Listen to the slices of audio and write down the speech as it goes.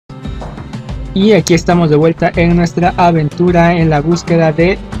Y aquí estamos de vuelta en nuestra aventura en la búsqueda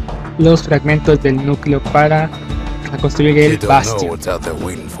de los fragmentos del núcleo para construir el Bastion.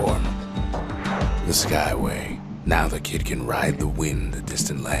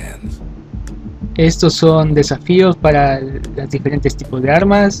 Estos son desafíos para los diferentes tipos de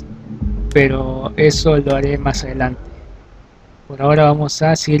armas, pero eso lo haré más adelante. Por ahora vamos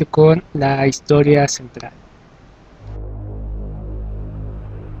a seguir con la historia central.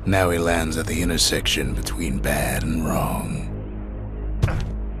 Now he lands at the intersection between bad and wrong.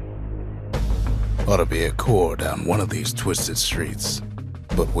 Ought to be a core down one of these twisted streets,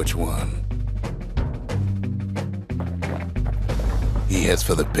 but which one? He heads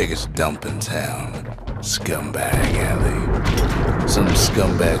for the biggest dump in town, Scumbag Alley. Some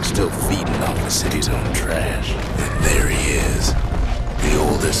scumbag still feeding off the city's own trash. And there he is, the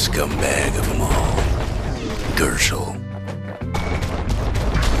oldest scumbag of them all, Gershel.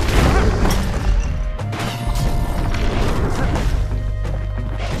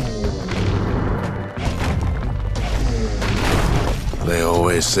 They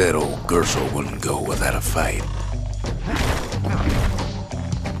always said old Gershel wouldn't go without a fight.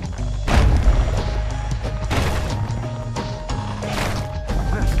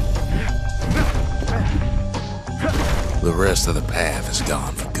 The rest of the path is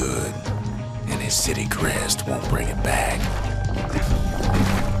gone for good, and his city crest won't bring it back.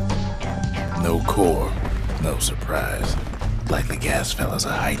 No core, no surprise. Like the gas fellas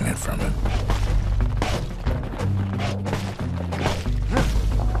are hiding it from him.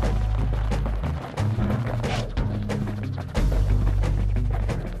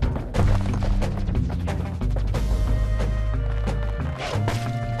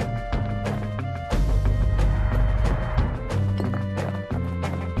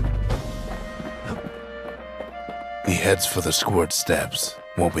 He heads for the squirt steps.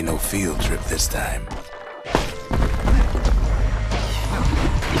 Won't be no field trip this time.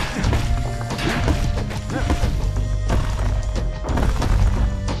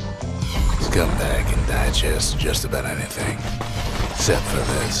 Scumbag can digest just about anything. Except for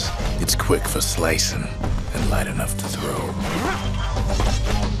this. It's quick for slicing and light enough to throw.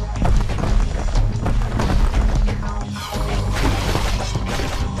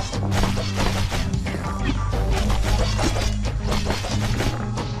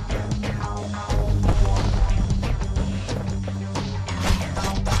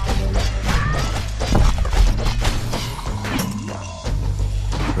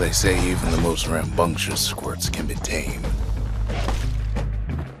 They say even the most rambunctious squirts can be tamed.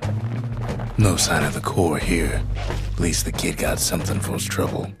 No sign of the core here. At least the kid got something for his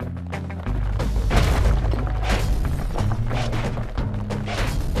trouble.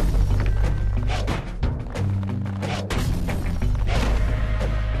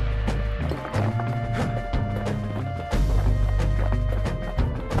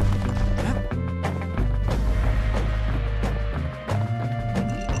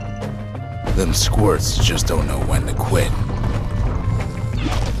 Them squirts just don't know when to quit.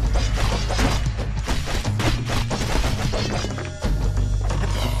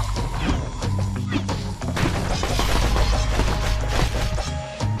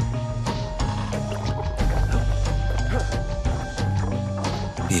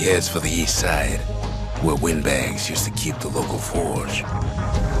 He heads for the east side, where windbags used to keep the local forge.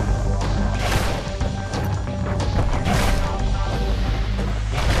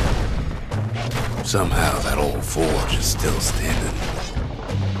 Somehow that old forge is still standing.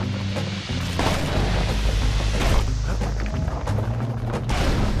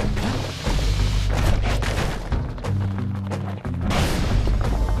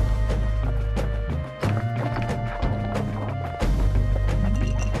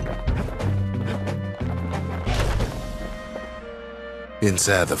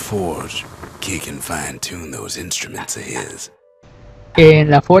 Inside the forge, Key can fine-tune those instruments of his. En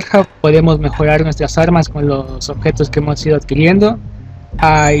la forja podemos mejorar nuestras armas con los objetos que hemos ido adquiriendo.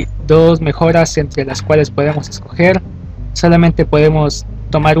 Hay dos mejoras entre las cuales podemos escoger. Solamente podemos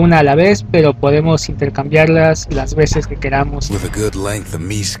tomar una a la vez, pero podemos intercambiarlas las veces que queramos. With a good length of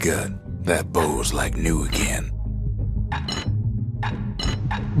miscut, that bow's like new again.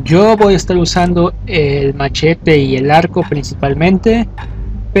 Yo voy a estar usando el machete y el arco principalmente,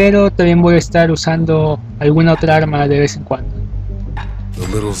 pero también voy a estar usando alguna otra arma de vez en cuando. The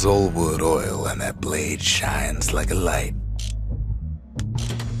little Zolwood oil and that blade shines like a light.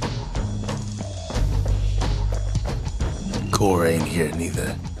 Core ain't here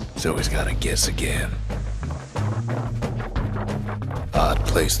neither, so he's gotta guess again. Odd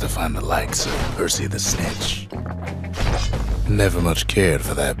place to find the likes of Percy the Snitch. Never much cared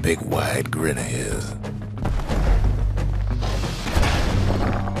for that big wide grin of his.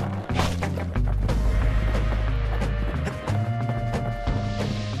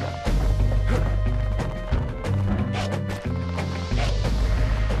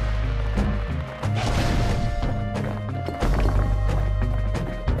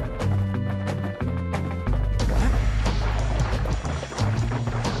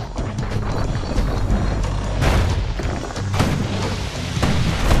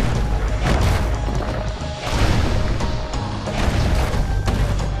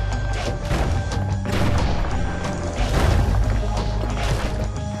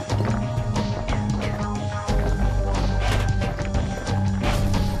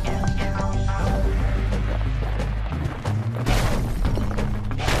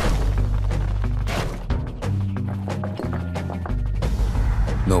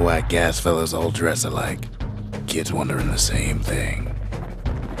 No white gas fellas all dress alike. Kids wondering the same thing.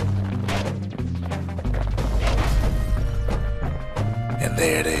 And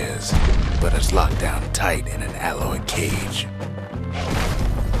there it is, but it's locked down tight in an alloy cage.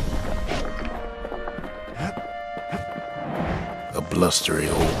 A blustery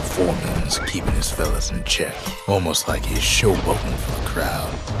old foreman's keeping his fellas in check, almost like he's showboating for the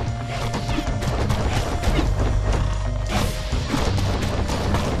crowd.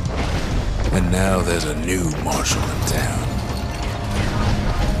 And now there's a new marshal in town.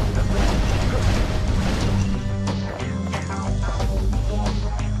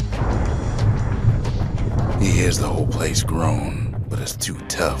 He hears the whole place groan, but it's too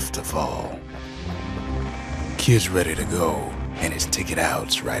tough to fall. Kid's ready to go, and his ticket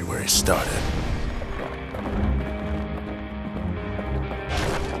out's right where he started.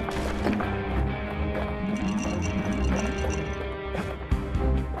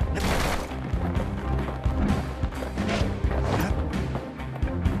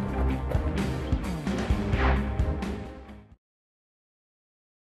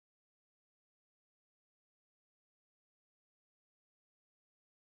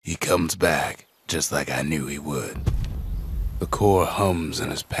 He comes back, just like I knew he would. The core hums in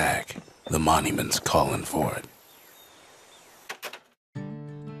his pack. The monument's calling for it.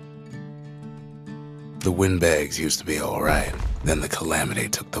 The windbags used to be alright. Then the calamity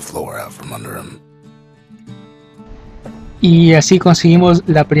took the floor out from under him. Y así conseguimos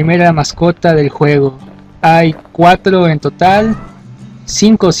la primera mascota del juego. Hay 4 en total,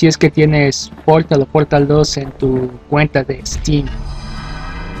 5 si es que tienes Portal o Portal 2 en tu cuenta de Steam.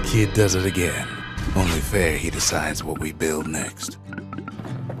 Kid does it again. Only fair he decides what we build next.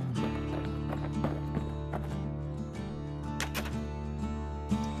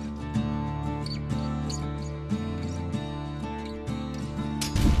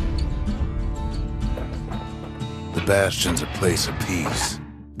 The Bastion's a place of peace,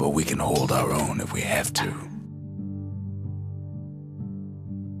 but we can hold our own if we have to.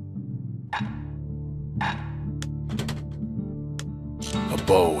 A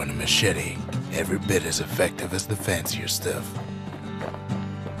bow and a machete, every bit as effective as the fancier stuff.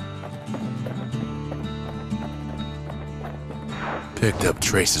 Picked up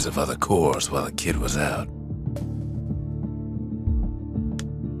traces of other cores while the kid was out.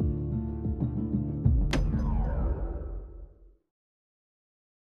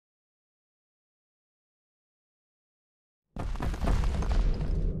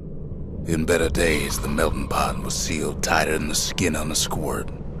 In better days, the melting pot was sealed tighter than the skin on a squirt.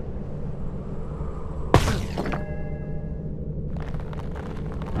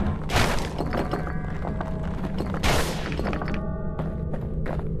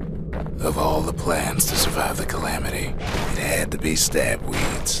 Of all the plans to survive the calamity, it had to be stab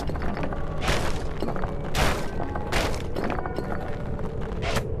weeds.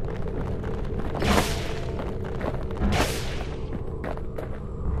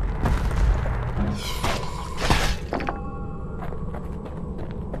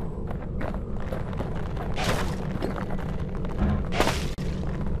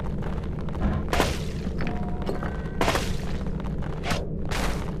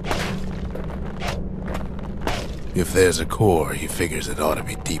 If there's a core, he figures it ought to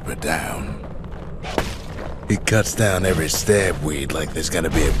be deeper down. He cuts down every stab weed like there's gonna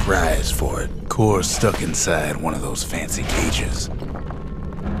be a prize for it. Core stuck inside one of those fancy cages.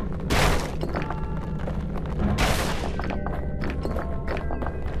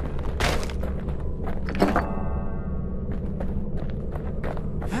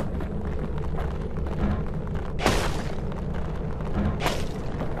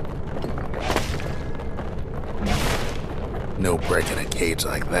 No breaking a cage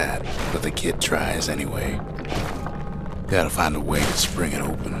like that, but the kid tries anyway. Gotta find a way to spring it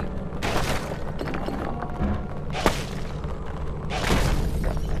open.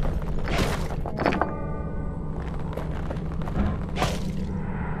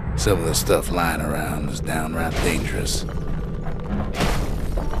 Some of the stuff lying around is downright dangerous.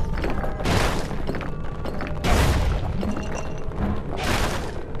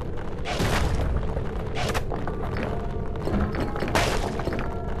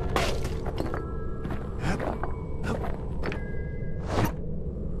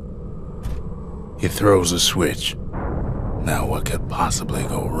 He throws a switch. Now what could possibly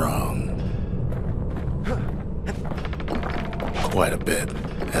go wrong? Quite a bit,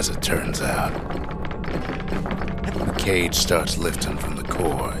 as it turns out. The cage starts lifting from the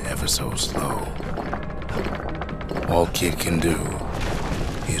core ever so slow. All Kid can do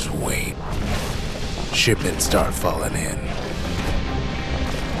is wait. Shipments start falling in.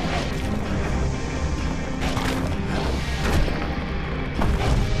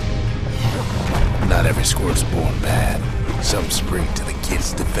 Not every squirt's born bad. Some spring to the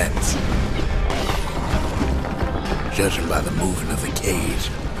Kid's defense. Judging by the movement of the cage,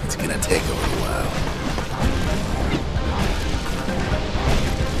 it's gonna take a little while.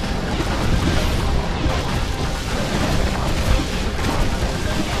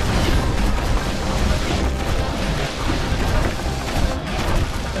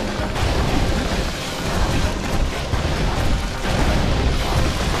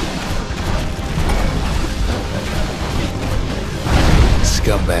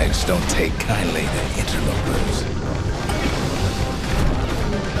 Scumbags don't take kindly to interlopers.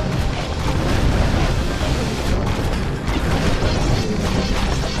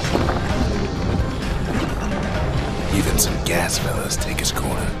 Even some gas fellas take his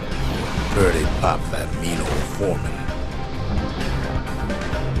corner. Heard he'd pop that mean old foreman.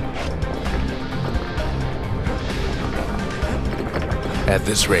 At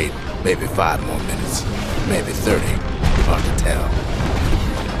this rate, maybe 5 more minutes, maybe 30, hard to tell.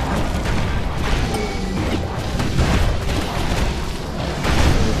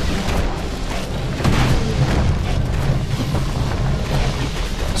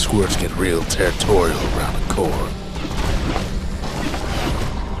 Squirts get real territorial around the core.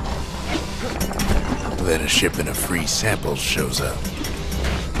 Then a shipment of free samples shows up.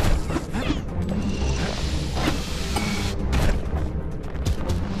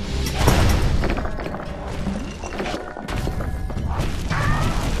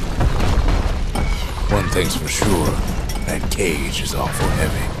 One thing's for sure, that cage is awful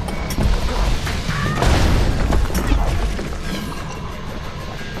heavy.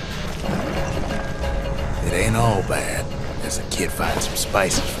 It ain't all bad, as the Kid finds some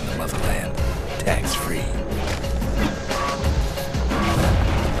spices from the motherland, tax-free.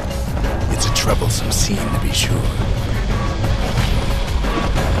 It's a troublesome scene to be sure.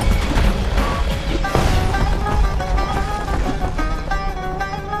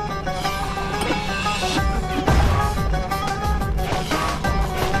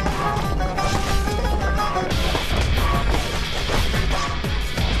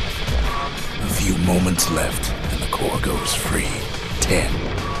 Moments left, and the core goes free. 10,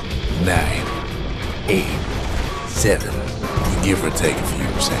 9, 8, 7, give or take a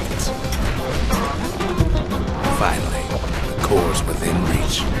few seconds. Finally, the core's within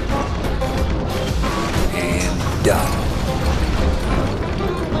reach. And done.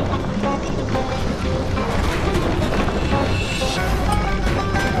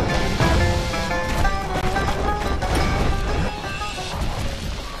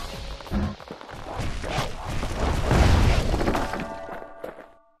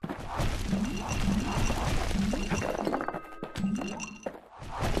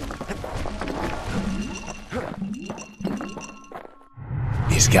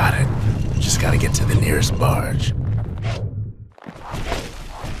 He's got it. Just gotta get to the nearest barge.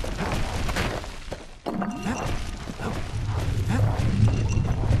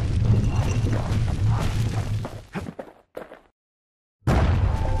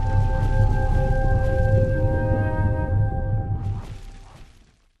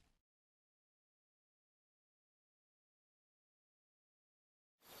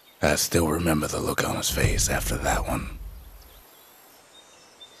 I still remember the look on his face after that one.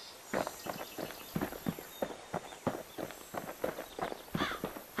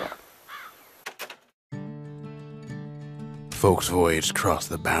 Folks voyaged across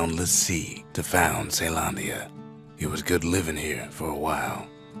the boundless sea to found Celandia. It was good living here for a while.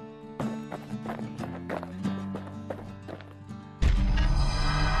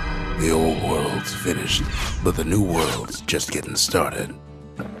 The old world's finished, but the new world's just getting started.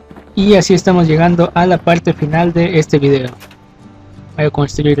 Y así estamos llegando a la parte final de este video. Voy a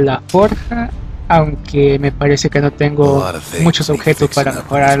construir la forja, aunque me parece que no tengo muchos objetos para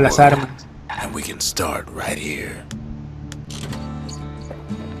mejorar las armas.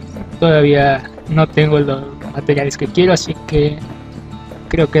 Todavía no tengo los materiales que quiero, así que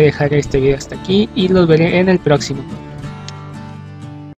creo que dejaré este video hasta aquí y los veré en el próximo.